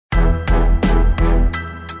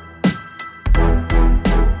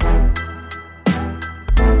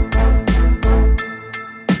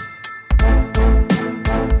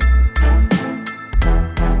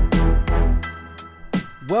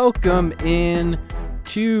welcome in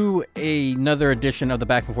to another edition of the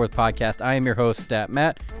Back and Forth podcast. I am your host, Stat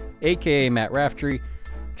Matt, aka Matt Raftery,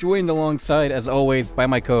 joined alongside, as always, by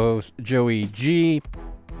my co-host Joey G.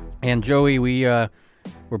 And Joey, we're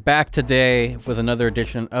back today with another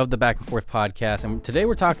edition of the Back and Forth podcast. And today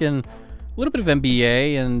we're talking a little bit of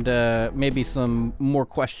NBA and maybe some more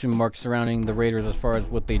question marks surrounding the Raiders as far as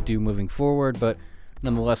what they do moving forward. But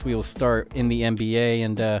nonetheless, we will start in the NBA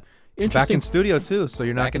and back in studio too, so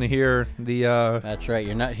you're not going to hear the that's right,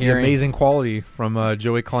 you're not hearing the amazing quality from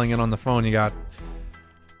Joey calling in on the phone. You got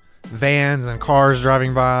vans and cars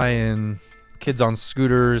driving by and kids on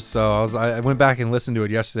scooters. So I went back and listened to it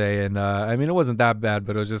yesterday, and I mean, it wasn't that bad,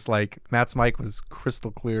 but it was just like Matt's mic was crystal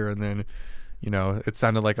clear, and then it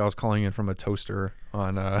sounded like I was calling in from a toaster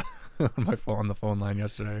on on the phone line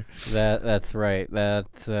yesterday. That's right.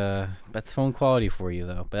 That's phone quality for you,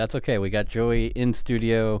 though. But that's okay. We got Joey in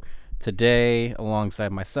studio today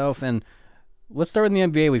alongside myself, and let's start with the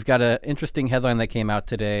NBA. We've got an interesting headline that came out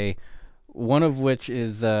today, one of which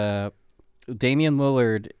is Damian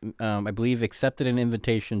Lillard, I believe, accepted an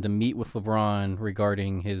invitation to meet with LeBron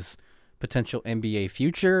regarding his potential NBA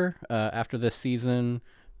future after this season,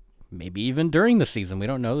 maybe even during the season. We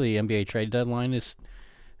don't know. The NBA trade deadline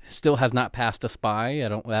still has not passed us by.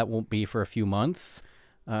 That won't be for a few months,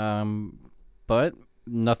 but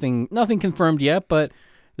nothing confirmed yet. But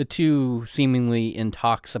the two seemingly in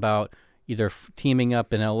talks about either teaming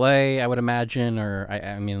up in LA, I would imagine, or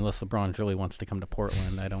I mean, unless LeBron really wants to come to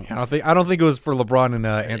Portland, I don't think it was for LeBron and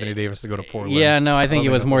Anthony Davis to go to Portland. Yeah, no, I think it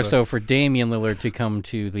was more so for Damian Lillard to come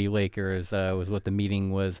to the Lakers. Was what the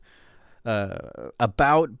meeting was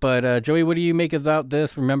about. But Joey, what do you make about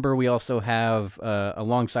this? Remember, we also have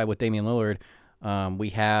alongside with Damian Lillard, we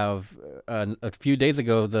have a few days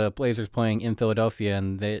ago the Blazers playing in Philadelphia,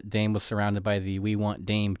 and Dame was surrounded by the "We Want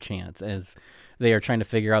Dame" chants as they are trying to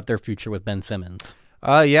figure out their future with Ben Simmons.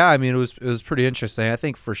 Yeah, I mean, it was pretty interesting. I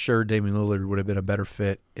think for sure Damian Lillard would have been a better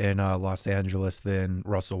fit in Los Angeles than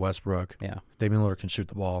Russell Westbrook. Yeah, Damian Lillard can shoot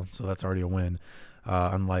the ball, so that's already a win,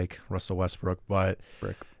 unlike Russell Westbrook. But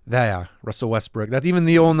Russell Westbrook. That's even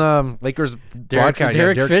the old Lakers broadcast.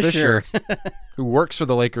 Derek Fisher. Who works for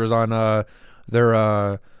the Lakers on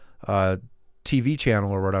their TV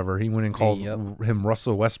channel or whatever. He went and called him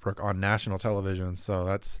Russell Westbrook on national television. So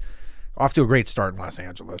that's off to a great start in Los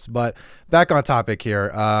Angeles. But back on topic here.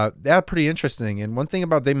 Pretty interesting. And one thing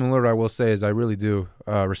about Damian Lillard I will say is I really do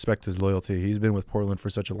respect his loyalty. He's been with Portland for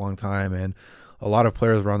such a long time, and a lot of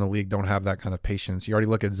players around the league don't have that kind of patience. You already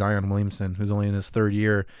look at Zion Williamson, who's only in his third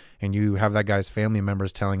year, and you have that guy's family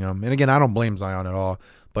members telling him, and again, I don't blame Zion at all,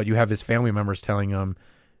 but you have his family members telling him,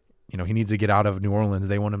 he needs to get out of New Orleans.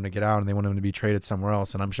 They want him to get out, and they want him to be traded somewhere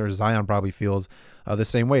else. And I'm sure Zion probably feels the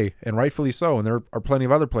same way, and rightfully so. And there are plenty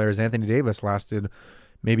of other players. Anthony Davis lasted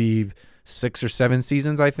maybe 6 or 7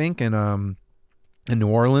 seasons, I think, in New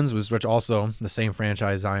Orleans, which also the same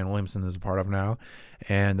franchise Zion Williamson is a part of now.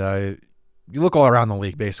 And you look all around the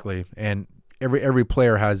league, basically, and every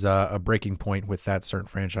player has a breaking point with that certain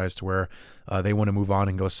franchise to where they want to move on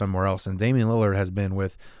and go somewhere else. And Damian Lillard has been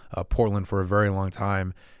with Portland for a very long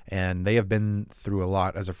time, and they have been through a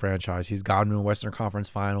lot as a franchise. He's gotten to a Western Conference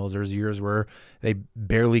Finals. There's years where they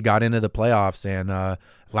barely got into the playoffs, and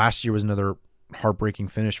last year was another heartbreaking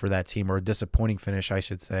finish for that team, or a disappointing finish, I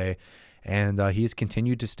should say. And he's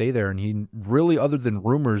continued to stay there, and he really, other than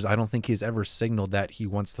rumors, I don't think he's ever signaled that he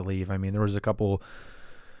wants to leave. I mean, there was a couple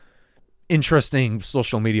interesting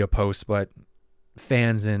social media posts, but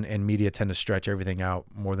fans and media tend to stretch everything out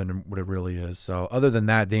more than what it really is. So other than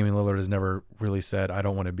that, Damian Lillard has never really said, I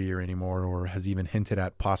don't want to be here anymore, or has even hinted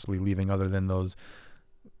at possibly leaving, other than those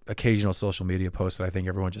occasional social media posts that I think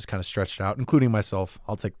everyone just kind of stretched out, including myself.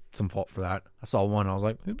 I'll take some fault for that. I saw one, I was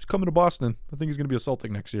like, he's coming to Boston. I think he's going to be a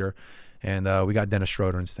Celtic next year. And we got Dennis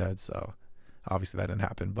Schroeder instead, so obviously that didn't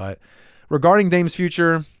happen. But regarding Dame's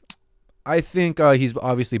future, I think he's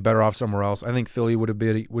obviously better off somewhere else. I think Philly would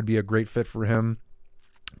be a great fit for him.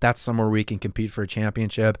 That's somewhere where he can compete for a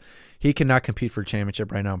championship. He cannot compete for a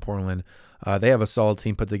championship right now in Portland. They have a solid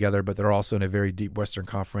team put together, but they're also in a very deep Western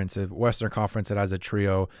Conference. A Western Conference that has a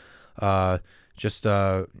trio just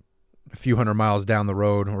a few hundred miles down the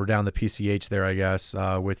road, or down the PCH there, I guess,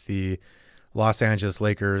 with the Los Angeles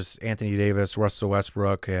Lakers, Anthony Davis, Russell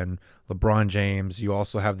Westbrook, and LeBron James. You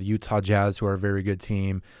also have the Utah Jazz, who are a very good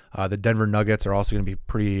team. The Denver Nuggets are also going to be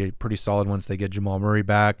pretty solid once they get Jamal Murray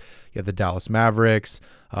back. You have the Dallas Mavericks.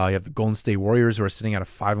 You have the Golden State Warriors, who are sitting at a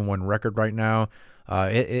 5-1 record right now.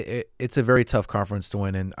 It's a very tough conference to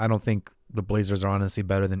win, and I don't think the Blazers are honestly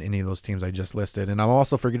better than any of those teams I just listed. And I'm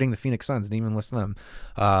also forgetting the Phoenix Suns. Didn't even list them.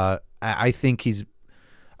 I think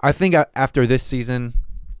after this season,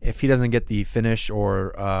 if he doesn't get the finish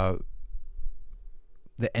or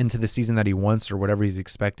the end to the season that he wants or whatever he's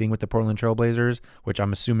expecting with the Portland Trailblazers, which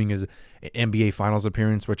I'm assuming is an NBA Finals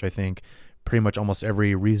appearance, which I think pretty much almost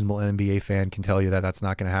every reasonable NBA fan can tell you that that's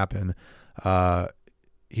not going to happen.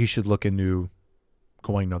 He should look into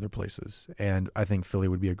going to other places, and I think Philly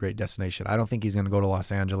would be a great destination. I don't think he's going to go to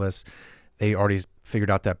Los Angeles. They already figured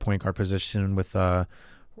out that point guard position with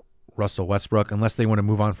Russell Westbrook, unless they want to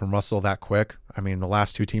move on from Russell that quick. I mean, the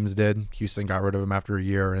last two teams did. Houston got rid of him after a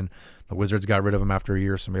year, and the Wizards got rid of him after a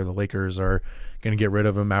year, so maybe the Lakers are going to get rid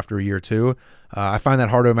of him after a year too. I find that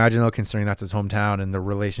hard to imagine, though, considering that's his hometown and the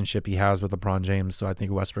relationship he has with LeBron James, so I think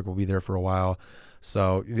Westbrook will be there for a while.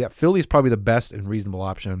 So, yeah, Philly's probably the best and reasonable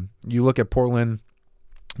option. You look at Portland,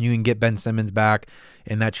 you can get Ben Simmons back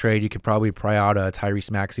in that trade. You could probably pry out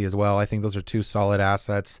Tyrese Maxey as well. I think those are two solid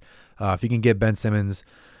assets. If you can get Ben Simmons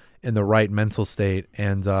in the right mental state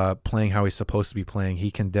and playing how he's supposed to be playing,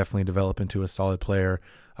 he can definitely develop into a solid player.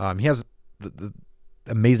 He has the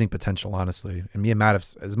amazing potential, honestly. And me and Matt,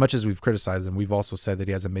 as much as we've criticized him, we've also said that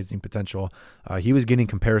he has amazing potential. He was getting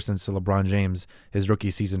comparisons to LeBron James his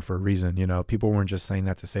rookie season for a reason. You know, people weren't just saying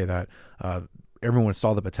that to say that. Everyone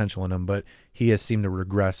saw the potential in him, but he has seemed to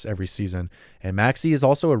regress every season. And Maxey is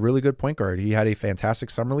also a really good point guard. He had a fantastic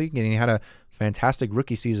summer league, and he had a fantastic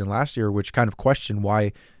rookie season last year, which kind of questioned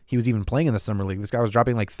why he was even playing in the summer league. This guy was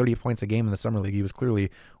dropping like 30 points a game in the summer league. He was clearly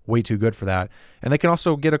way too good for that. And they can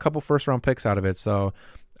also get a couple first-round picks out of it. So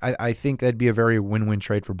I think that'd be a very win-win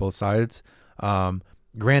trade for both sides.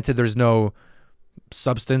 Granted, there's no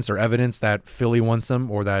substance or evidence that Philly wants him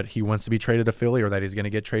or that he wants to be traded to Philly or that he's going to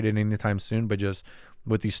get traded anytime soon, but just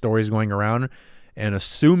with these stories going around and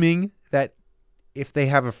assuming that if they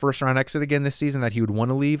have a first-round exit again this season that he would want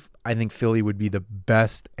to leave, I think Philly would be the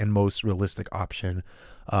best and most realistic option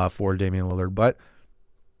for Damian Lillard. But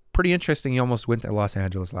pretty interesting, he almost went to Los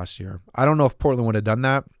Angeles last year. I don't know if Portland would have done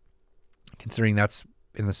that, considering that's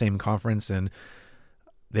in the same conference and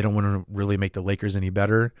they don't want to really make the Lakers any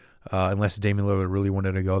better. Unless Damian Lillard really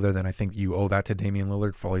wanted to go there, then I think you owe that to Damian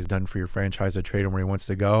Lillard for all he's done for your franchise to trade him where he wants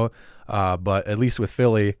to go. But at least with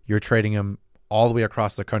Philly, you're trading him all the way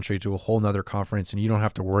across the country to a whole nother conference, and you don't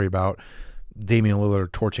have to worry about Damian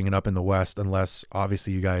Lillard torching it up in the West unless,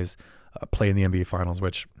 obviously, you guys play in the NBA Finals,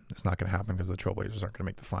 which is not going to happen because the Trailblazers aren't going to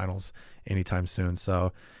make the Finals anytime soon.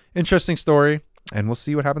 So, interesting story, and we'll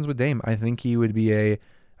see what happens with Dame. I think he'd be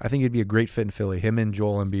a great fit in Philly. Him and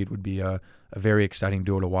Joel Embiid would be a very exciting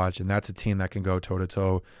duo to watch, and that's a team that can go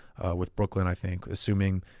toe-to-toe with Brooklyn, I think,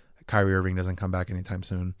 assuming Kyrie Irving doesn't come back anytime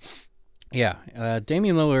soon. Yeah,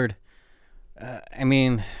 Damian Lillard, I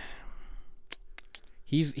mean,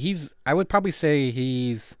 he's I would probably say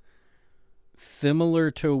he's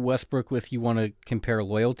similar to Westbrook if you want to compare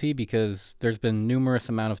loyalty, because there's been numerous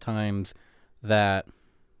amount of times that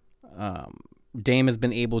Dame has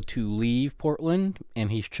been able to leave Portland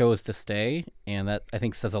and he chose to stay, and that I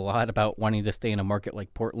think says a lot about wanting to stay in a market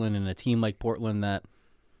like Portland and a team like Portland that,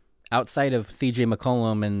 outside of CJ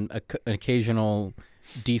McCollum and an occasional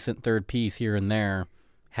decent third piece here and there,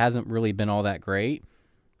 hasn't really been all that great.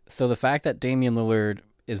 So the fact that Damian Lillard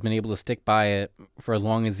has been able to stick by it for as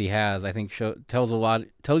long as he has, I think tells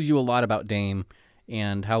you a lot about Dame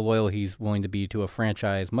and how loyal he's willing to be to a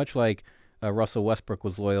franchise, much like Russell Westbrook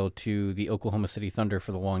was loyal to the Oklahoma City Thunder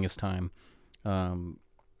for the longest time.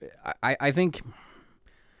 I think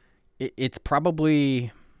it's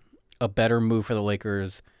probably a better move for the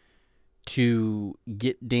Lakers to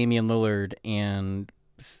get Damian Lillard and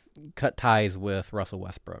cut ties with Russell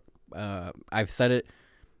Westbrook. I've said it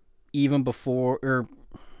even before, or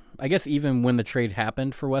I guess even when the trade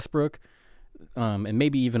happened for Westbrook, and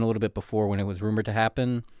maybe even a little bit before when it was rumored to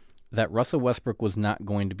happen, that Russell Westbrook was not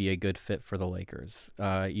going to be a good fit for the Lakers.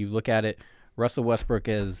 You look at it, Russell Westbrook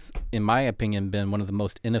has, in my opinion, been one of the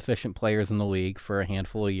most inefficient players in the league for a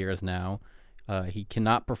handful of years now. He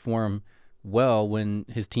cannot perform well when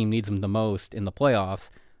his team needs him the most in the playoffs.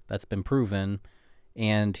 That's been proven.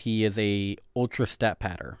 And he is a ultra stat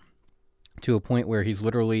patter to a point where he's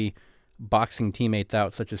literally boxing teammates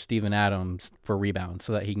out, such as Steven Adams, for rebounds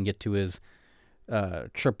so that he can get to his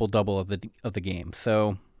triple-double of the game.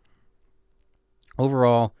 So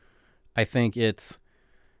overall, I think it's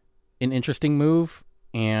an interesting move,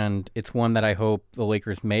 and it's one that I hope the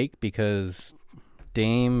Lakers make, because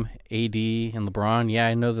Dame, AD, and LeBron, yeah,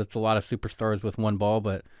 I know that's a lot of superstars with one ball,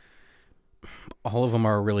 but all of them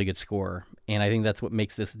are a really good scorer. And I think that's what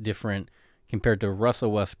makes this different compared to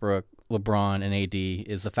Russell Westbrook, LeBron, and AD,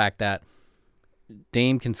 is the fact that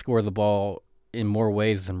Dame can score the ball in more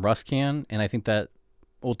ways than Russ can, and I think that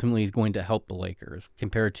ultimately is going to help the Lakers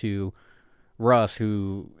compared to Russ,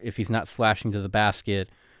 who, if he's not slashing to the basket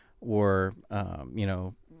or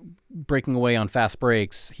breaking away on fast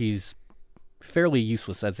breaks, he's fairly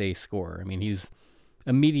useless as a scorer. I mean, he's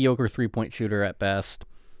a mediocre 3-point shooter at best.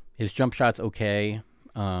 His jump shot's okay,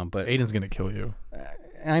 but Aiden's gonna kill you.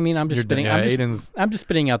 I mean, I'm just spitting. I'm just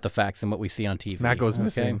spitting out the facts and what we see on TV. Matt goes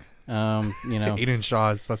missing. Aiden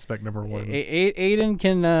Shaw is suspect number one. Aiden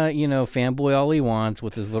can, fanboy all he wants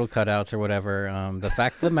with his little cutouts or whatever. The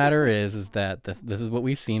fact of the matter is that this is what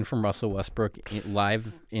we've seen from Russell Westbrook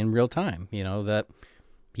live in real time. That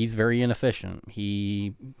he's very inefficient.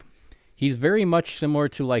 He's very much similar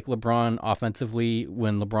to like LeBron offensively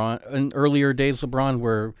when in earlier days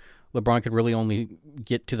where LeBron could really only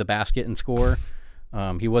get to the basket and score.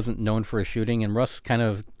 He wasn't known for his shooting, and Russ kind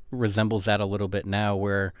of resembles that a little bit now,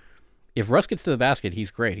 where if Russ gets to the basket,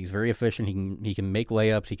 he's great. He's very efficient. He can make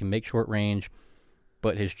layups. He can make short range,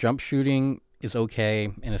 but his jump shooting is okay,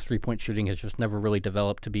 and his 3-point shooting has just never really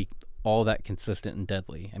developed to be all that consistent and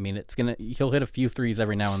deadly. I mean, he'll hit a few threes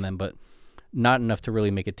every now and then, but not enough to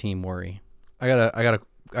really make a team worry. I got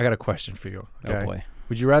a question for you. Okay? Oh boy.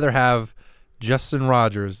 Would you rather have Justin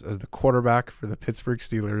Rogers as the quarterback for the Pittsburgh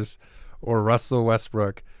Steelers or Russell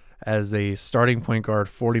Westbrook as a starting point guard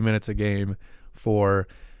 40 minutes a game for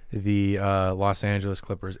the Los Angeles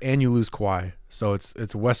Clippers, and you lose Kawhi? So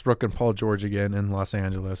it's Westbrook and Paul George again in Los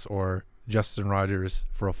Angeles, or Justin Rogers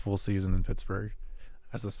for a full season in Pittsburgh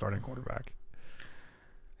as the starting quarterback.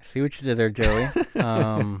 I see what you did there, Joey.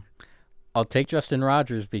 I'll take Justin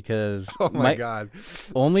Rogers because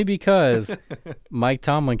only because Mike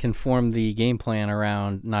Tomlin can form the game plan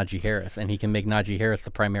around Najee Harris, and he can make Najee Harris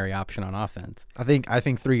the primary option on offense. I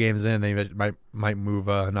think 3 games in they might move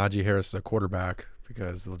Najee Harris to quarterback,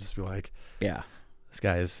 because they'll just be like, yeah, this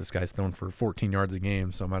guy's throwing for 14 yards a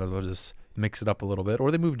game, so might as well just mix it up a little bit. Or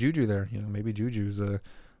they move Juju there. Maybe Juju's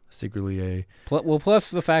secretly a plus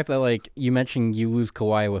the fact that, like you mentioned, you lose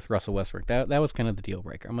Kawhi with Russell Westbrook, that was kind of the deal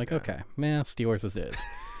breaker. I'm like, okay, man, Steelers as is.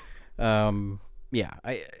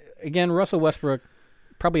 Russell Westbrook,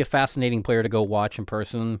 probably a fascinating player to go watch in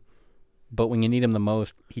person, but when you need him the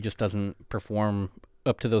most, he just doesn't perform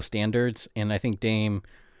up to those standards. And I think Dame,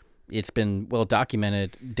 it's been well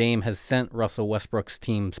documented, Dame has sent Russell Westbrook's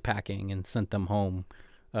teams packing and sent them home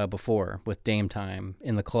before with Dame time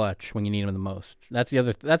in the clutch when you need him the most. That's the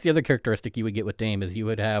other characteristic you would get with Dame, is you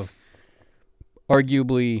would have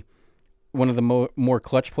arguably one of the more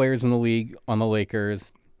clutch players in the league on the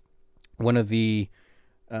Lakers, one of the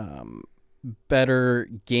better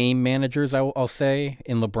game managers, I'll say,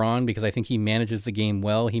 in LeBron, because I think he manages the game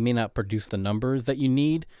well. He may not produce the numbers that you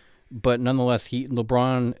need, but nonetheless,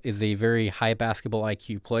 LeBron is a very high basketball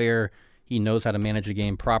IQ player. He knows how to manage a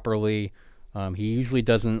game properly. He usually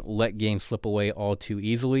doesn't let games slip away all too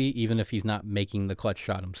easily, even if he's not making the clutch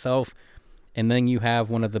shot himself. And then you have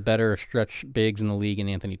one of the better stretch bigs in the league in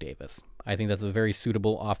Anthony Davis. I think that's a very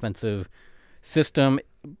suitable offensive system,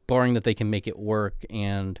 barring that they can make it work.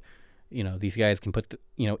 And, these guys can put,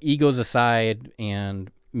 egos aside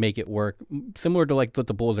and make it work, similar to like what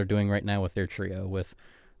the Bulls are doing right now with their trio with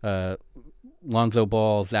Lonzo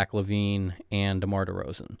Ball, Zach LaVine, and DeMar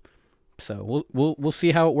DeRozan. So we'll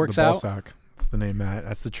see how it works out. That's the name, Matt.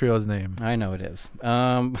 That's the trio's name. I know it is.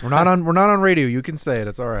 We're not on radio. You can say it.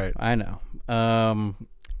 It's all right. I know.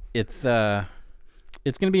 It's going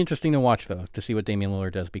to be interesting to watch, though, to see what Damian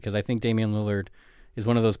Lillard does, because I think Damian Lillard is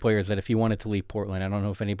one of those players that if he wanted to leave Portland, I don't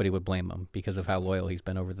know if anybody would blame him because of how loyal he's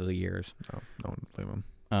been over the years. No one would blame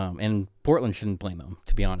him. And Portland shouldn't blame him,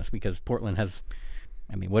 to be honest, because Portland has.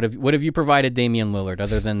 I mean, what have you provided Damian Lillard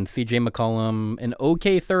other than C.J. McCollum, an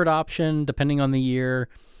okay third option depending on the year,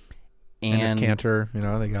 and Enes Kanter,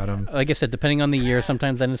 they got him. Like I said, depending on the year,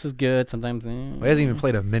 sometimes Enes is good, sometimes. Well, he hasn't even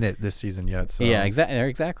played a minute this season yet. So yeah,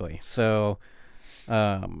 exactly. So, it's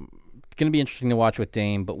going to be interesting to watch with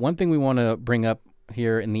Dame. But one thing we want to bring up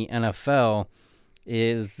here in the NFL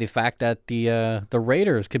is the fact that the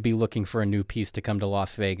Raiders could be looking for a new piece to come to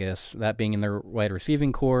Las Vegas, that being in their wide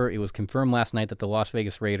receiving core. It was confirmed last night that the Las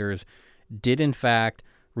Vegas Raiders did, in fact,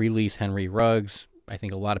 release Henry Ruggs. I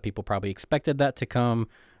think a lot of people probably expected that to come,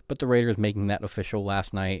 but the Raiders making that official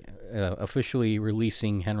last night, officially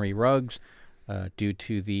releasing Henry Ruggs due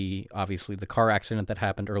to obviously the car accident that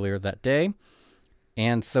happened earlier that day.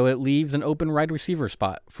 And so it leaves an open wide receiver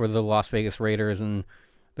spot for the Las Vegas Raiders, and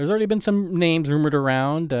there's already been some names rumored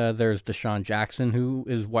around. There's Deshaun Jackson, who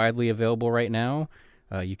is widely available right now.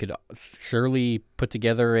 You could surely put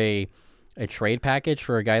together a trade package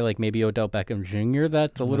for a guy like maybe Odell Beckham Jr.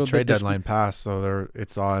 That's a little bit. The trade deadline passed, so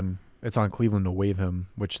it's on Cleveland to waive him,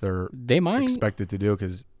 which they might expected to do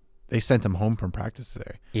because they sent him home from practice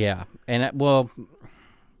today. Yeah, and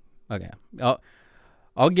okay,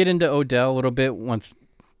 I'll get into Odell a little bit once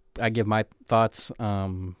I give my thoughts.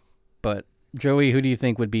 But Joey, who do you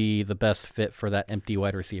think would be the best fit for that empty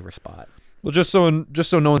wide receiver spot? Well, just so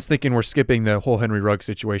no one's thinking we're skipping the whole Henry Ruggs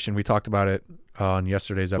situation, we talked about it on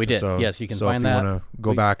yesterday's episode. We did. Yes, you can so find that. So if you want to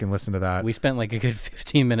go back and listen to that. We spent like a good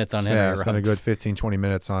 15 minutes on Henry Ruggs. Yeah, spent a good 15, 20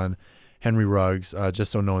 minutes on Henry Ruggs,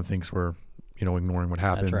 just so no one thinks we're, ignoring what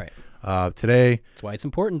happened. That's right. Today. That's why it's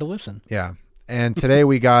important to listen. Yeah. And today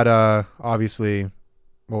we got, obviously,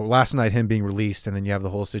 well, last night him being released, and then you have the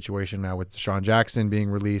whole situation now with DeSean Jackson being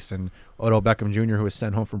released and Odell Beckham Jr., who was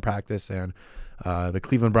sent home from practice, and the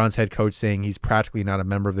Cleveland Browns head coach saying he's practically not a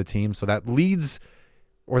member of the team. So that leads,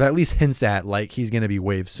 or that at least hints at, like he's going to be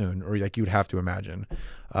waived soon, or like you'd have to imagine.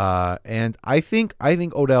 And I think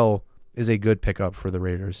Odell is a good pickup for the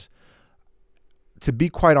Raiders. To be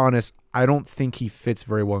quite honest, I don't think he fits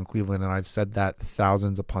very well in Cleveland, and I've said that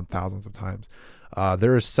thousands upon thousands of times.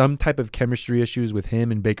 There is some type of chemistry issues with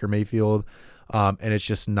him and Baker Mayfield, and it's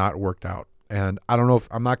just not worked out. And I don't know if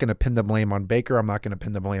I'm not going to pin the blame on Baker. I'm not going to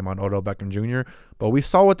pin the blame on Odell Beckham Jr. But we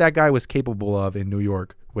saw what that guy was capable of in New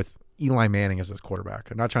York with Eli Manning as his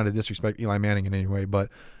quarterback. I'm not trying to disrespect Eli Manning in any way, but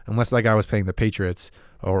unless that guy was playing the Patriots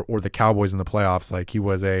or the Cowboys in the playoffs, like he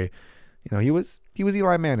was he was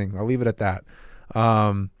Eli Manning. I'll leave it at that.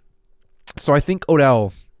 So I think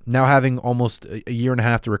Odell, now having almost a year and a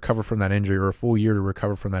half to recover from that injury, or a full year to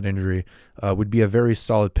recover from that injury, would be a very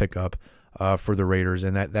solid pickup for the Raiders,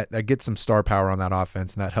 and that gets some star power on that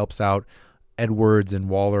offense, and that helps out Edwards and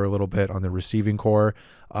Waller a little bit on the receiving core.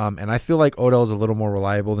 And I feel like Odell is a little more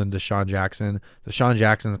reliable than DeSean Jackson. DeSean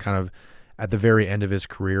Jackson's kind of at the very end of his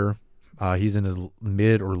career. He's in his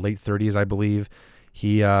mid or late 30s, I believe.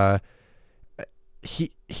 He's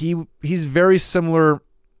very similar.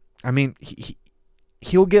 I mean,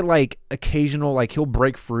 he'll get like occasional, like he'll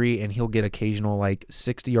break free and he'll get occasional like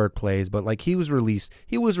 60-yard plays, but like he was released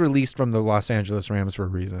from the Los Angeles Rams for a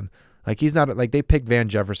reason. Like he's not, like they picked Van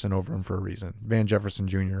Jefferson over him for a reason. Van Jefferson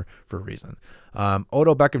Jr. for a reason.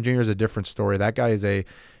 Odell Beckham Jr. is a different story. That guy is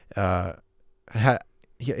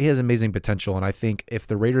he has amazing potential, and I think if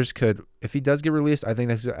the Raiders if he does get released, I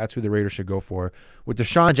think that's who the Raiders should go for. With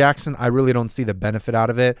DeSean Jackson, I really don't see the benefit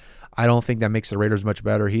out of it. I don't think that makes the Raiders much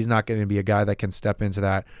better. He's not going to be a guy that can step into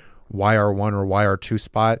that YR1 or YR2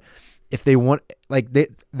 spot. If they want, like they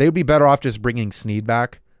would be better off just bringing Snead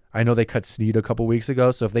back. I know they cut Snead a couple weeks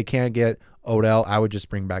ago, so if they can't get Odell, I would just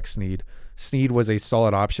bring back Snead. Snead was a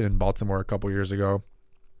solid option in Baltimore a couple years ago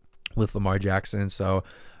with Lamar Jackson, so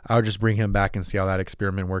I would just bring him back and see how that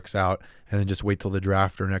experiment works out, and then just wait till the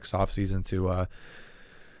draft or next offseason to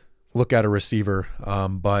look at a receiver.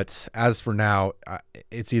 But as for now,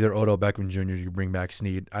 it's either Odell Beckham Jr. or you bring back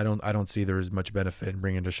Snead. I don't see there's much benefit in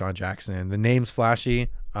bringing DeSean Jackson. The name's flashy,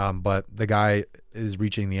 but the guy is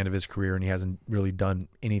reaching the end of his career, and he hasn't really done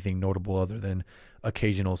anything notable other than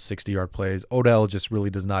occasional 60-yard plays. Odell just really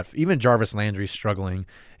does not. Even Jarvis Landry's struggling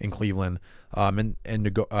in Cleveland. I'm going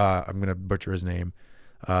to butcher his name.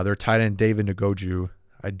 Their tight end, David Njoku.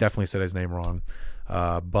 I definitely said his name wrong.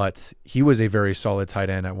 But he was a very solid tight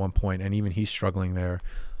end at one point, and even he's struggling there.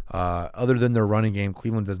 Other than their running game,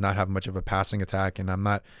 Cleveland does not have much of a passing attack,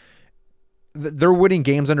 and they're winning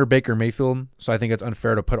games under Baker Mayfield, so I think it's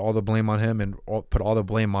unfair to put all the blame on him and put all the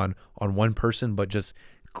blame on one person, but just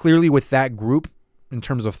clearly with that group, in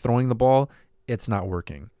terms of throwing the ball, it's not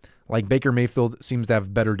working. Like Baker Mayfield seems to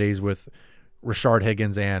have better days with Rashard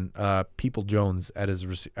Higgins and People Jones as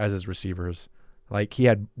his receivers. Like he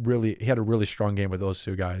had a really strong game with those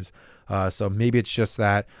two guys. So maybe it's just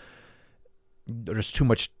that there's too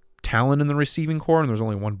much talent in the receiving core and there's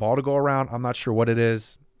only one ball to go around. I'm not sure what it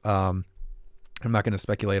is. I'm not going to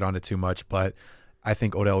speculate on it too much, but I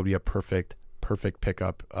think Odell would be a perfect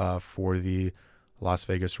pickup for the Las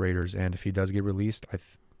Vegas Raiders. And if he does get released,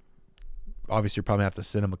 obviously you probably have to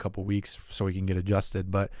sit him a couple weeks so he can get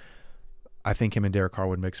adjusted, but I think him and Derek Carr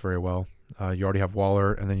would mix very well. You already have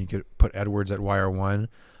Waller, and then you could put Edwards at YR1.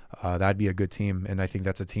 That'd be a good team, and I think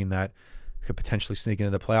that's a team that could potentially sneak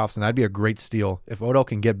into the playoffs, and that'd be a great steal. If Odell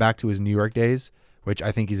can get back to his New York days, which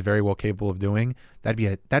I think he's very well capable of doing, that'd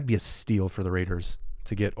be a steal for the Raiders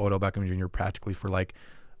to get Odell Beckham Jr. practically for like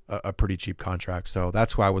a pretty cheap contract. So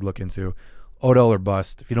that's who I would look into. Odell or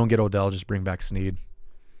bust. If you don't get Odell, just bring back Snead.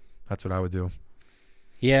 That's what I would do.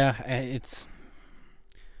 Yeah, it's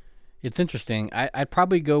interesting. I'd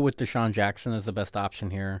probably go with DeSean Jackson as the best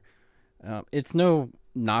option here. It's no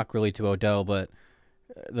knock really to Odell, but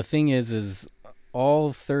the thing is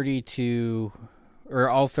all 32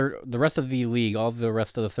 or the rest of the league, all the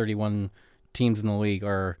rest of the 31 teams in the league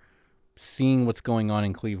are seeing what's going on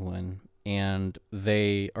in Cleveland, and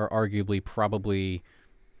they are arguably probably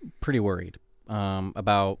pretty worried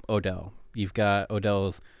about Odell. You've got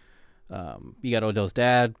Odell's You got Odell's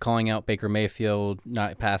dad calling out Baker Mayfield,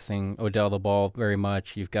 not passing Odell the ball very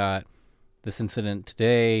much. You've got this incident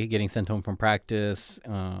today, getting sent home from practice.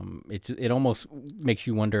 It almost makes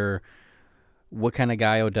you wonder what kind of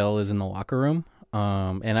guy Odell is in the locker room.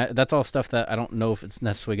 That's all stuff that I don't know if it's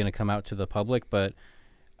necessarily going to come out to the public, but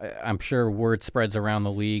I'm sure word spreads around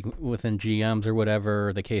the league within GMs or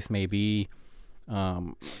whatever the case may be.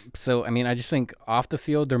 So, I mean, I just think off the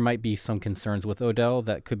field there might be some concerns with Odell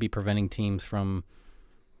that could be preventing teams from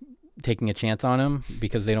taking a chance on him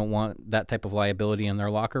because they don't want that type of liability in their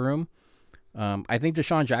locker room. I think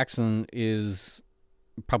DeSean Jackson is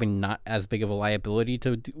probably not as big of a liability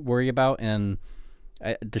to worry about. And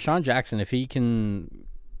DeSean Jackson, if he can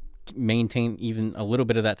maintain even a little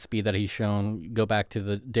bit of that speed that he's shown, go back to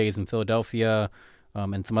the days in Philadelphia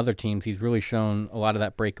and some other teams, he's really shown a lot of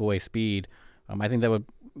that breakaway speed. I think that would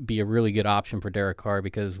be a really good option for Derek Carr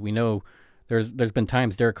because we know there's been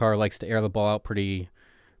times Derek Carr likes to air the ball out pretty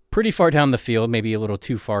far down the field, maybe a little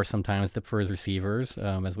too far sometimes for his receivers,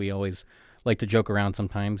 as we always like to joke around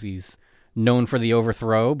sometimes. He's known for the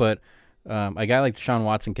overthrow, but a guy like Deshaun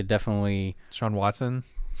Watson could definitely... Deshaun Watson?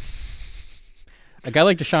 A guy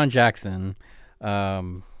like DeSean Jackson,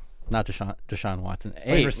 not Deshaun Watson. He's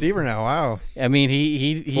playing receiver now. Wow. I mean,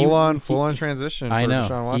 he full on transition for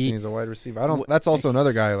Deshaun Watson. He's a wide receiver. That's also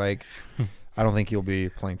another guy like... I don't think he'll be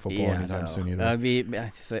playing football anytime soon either.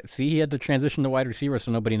 See, he had to transition to wide receiver,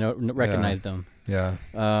 so nobody recognized him. Yeah.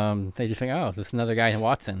 They just think, oh, this is another guy,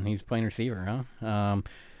 Watson. He's playing receiver, huh?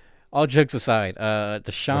 All jokes aside,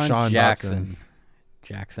 DeSean Jackson.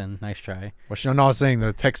 Jackson, nice try. Well, I was saying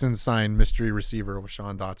the Texans signed mystery receiver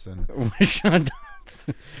Deshaun Dotson. Deshaun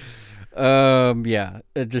Dotson.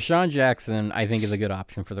 DeSean Jackson, I think, is a good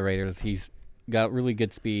option for the Raiders. He's got really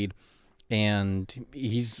good speed. And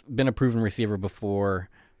he's been a proven receiver before.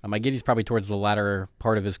 I get he's probably towards the latter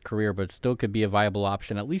part of his career, but still could be a viable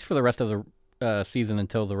option, at least for the rest of the season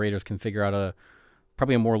until the Raiders can figure out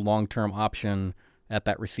probably a more long-term option at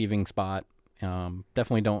that receiving spot.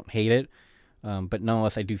 Definitely don't hate it. But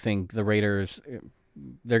nonetheless, I do think the Raiders,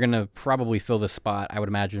 they're going to probably fill the spot, I would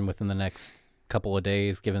imagine, within the next couple of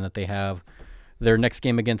days, given that they have their next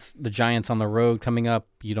game against the Giants on the road coming up.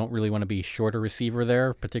 You don't really want to be short a receiver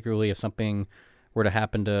there, particularly if something were to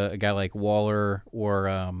happen to a guy like Waller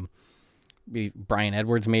or Brian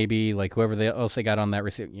Edwards, maybe, like whoever else they got on that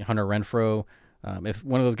receiver, Hunter Renfrow. If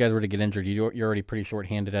one of those guys were to get injured, you're already pretty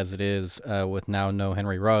short-handed as it is with now no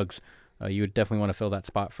Henry Ruggs. You would definitely want to fill that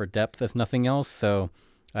spot for depth, if nothing else. So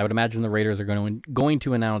I would imagine the Raiders are going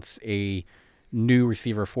to announce a new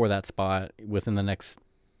receiver for that spot within the next,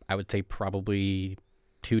 I would say, probably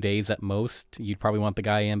 2 days at most. You'd probably want the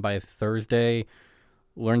guy in by Thursday,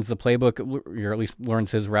 learns the playbook, or at least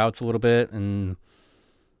learns his routes a little bit, and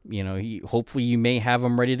hopefully you may have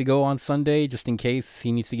him ready to go on Sunday just in case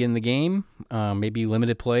he needs to get in the game. Maybe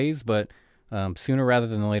limited plays, but sooner rather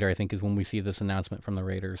than later, I think, is when we see this announcement from the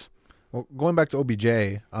Raiders. Well, going back to OBJ,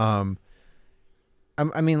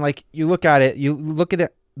 I mean, like, you look at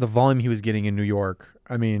the volume he was getting in New York.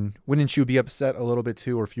 I mean, wouldn't you be upset a little bit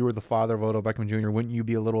too? Or if you were the father of Odell Beckham Jr., wouldn't you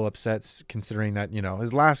be a little upset considering that,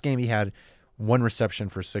 his last game he had 1 reception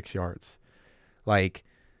for 6 yards? Like,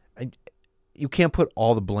 you can't put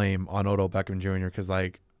all the blame on Odell Beckham Jr. because,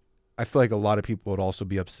 like, I feel like a lot of people would also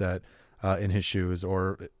be upset in his shoes,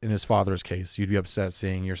 or in his father's case. You'd be upset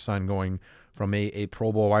seeing your son going from a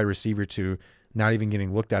Pro Bowl wide receiver to not even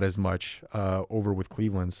getting looked at as much over with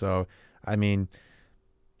Cleveland. So, I mean,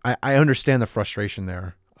 I understand the frustration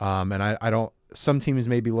there. And I don't, some teams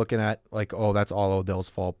may be looking at like, oh, that's all Odell's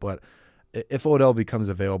fault. But if Odell becomes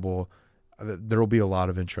available, there will be a lot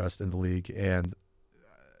of interest in the league. And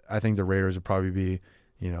I think the Raiders would probably be,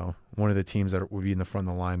 one of the teams that would be in the front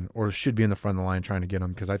of the line, or should be in the front of the line trying to get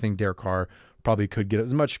him. Because I think Derek Carr probably could get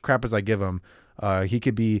as much crap as I give him. He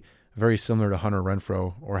could be very similar to Hunter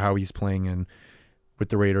Renfrow, or how he's playing with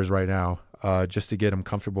the Raiders right now, just to get him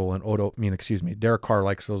comfortable. And Derek Carr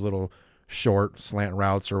likes those little short slant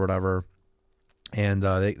routes or whatever. And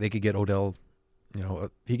they could get Odell,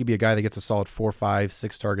 he could be a guy that gets a solid 4, 5,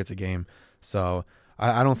 6 targets a game. So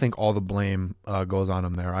I don't think all the blame goes on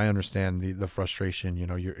him there. I understand the frustration.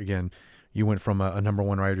 You went from a number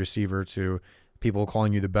 1 wide receiver to people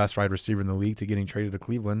calling you the best wide receiver in the league to getting traded to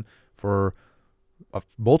Cleveland for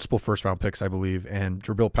multiple first-round picks, I believe, and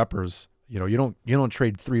Jabril Peppers. You don't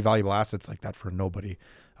trade 3 valuable assets like that for nobody.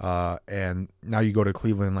 And now you go to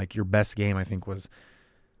Cleveland, like, your best game, I think, was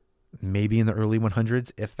maybe in the early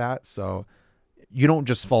 100s, if that. So you don't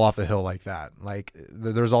just fall off the hill like that. Like,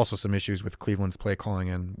 there's also some issues with Cleveland's play calling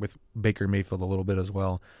and with Baker Mayfield a little bit as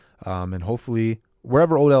well. And hopefully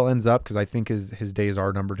wherever Odell ends up, because I think his days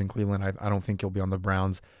are numbered in Cleveland. I don't think he'll be on the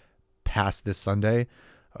Browns past this Sunday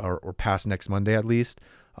or past next Monday at least.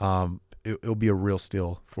 It'll be a real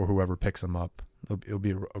steal for whoever picks him up. It'll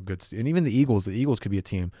be a good steal. And even the Eagles could be a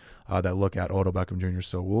team that look at Odell Beckham Jr.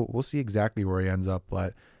 So we'll see exactly where he ends up,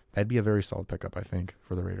 but that'd be a very solid pickup, I think,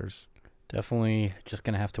 for the Raiders. Definitely just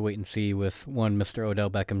going to have to wait and see with one Mr. Odell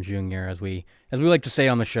Beckham Jr. as we like to say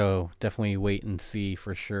on the show. Definitely wait and see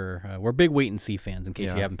for sure. We're big wait and see fans in case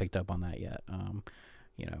you haven't picked up on that yet.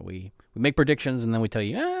 We make predictions and then we tell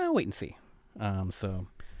you, wait and see. So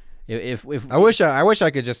if I wish I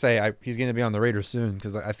could just say he's going to be on the Raiders soon,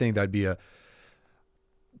 because I think that'd be a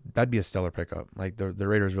stellar pickup. Like the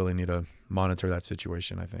Raiders really need to monitor that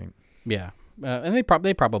situation, I think. Yeah. And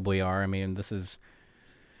they probably are. I mean, this is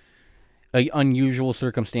an unusual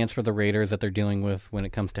circumstance for the Raiders that they're dealing with when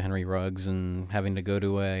it comes to Henry Ruggs and having to go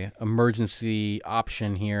to a emergency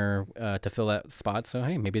option here to fill that spot. So,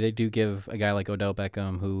 hey, maybe they do give a guy like Odell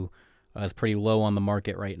Beckham, who is pretty low on the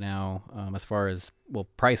market right now as far as, well,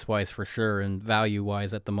 price-wise for sure and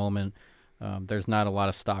value-wise at the moment. There's not a lot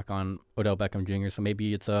of stock on Odell Beckham Jr., so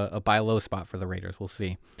maybe it's a buy low spot for the Raiders. We'll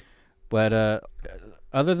see. But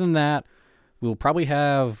other than that, we'll probably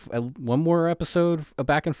have one more episode of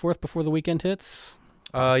Back and Forth before the weekend hits.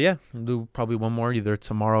 Yeah, we'll do probably one more either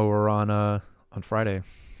tomorrow or on Friday.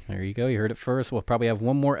 There you go. You heard it first. We'll probably have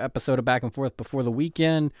one more episode of Back and Forth before the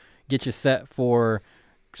weekend. Get you set for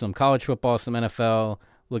some college football, some NFL.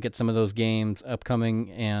 Look at some of those games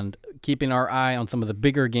upcoming and keeping our eye on some of the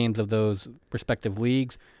bigger games of those respective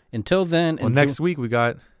leagues. Until then, next week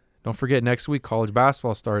don't forget, next week college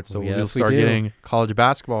basketball starts, so we'll start getting college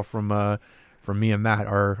basketball from me and Matt,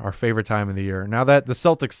 our favorite time of the year. Now that the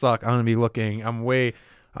Celtics suck, I'm going to be looking.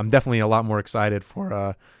 I'm definitely a lot more excited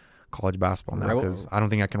for college basketball now, because I don't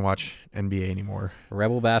think I can watch NBA anymore.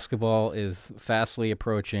 Rebel basketball is fastly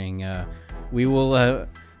approaching. We will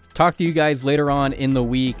talk to you guys later on in the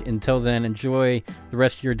week. Until then, enjoy the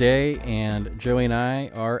rest of your day, and Joey and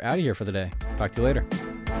I are out of here for the day. Talk to you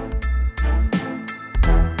later.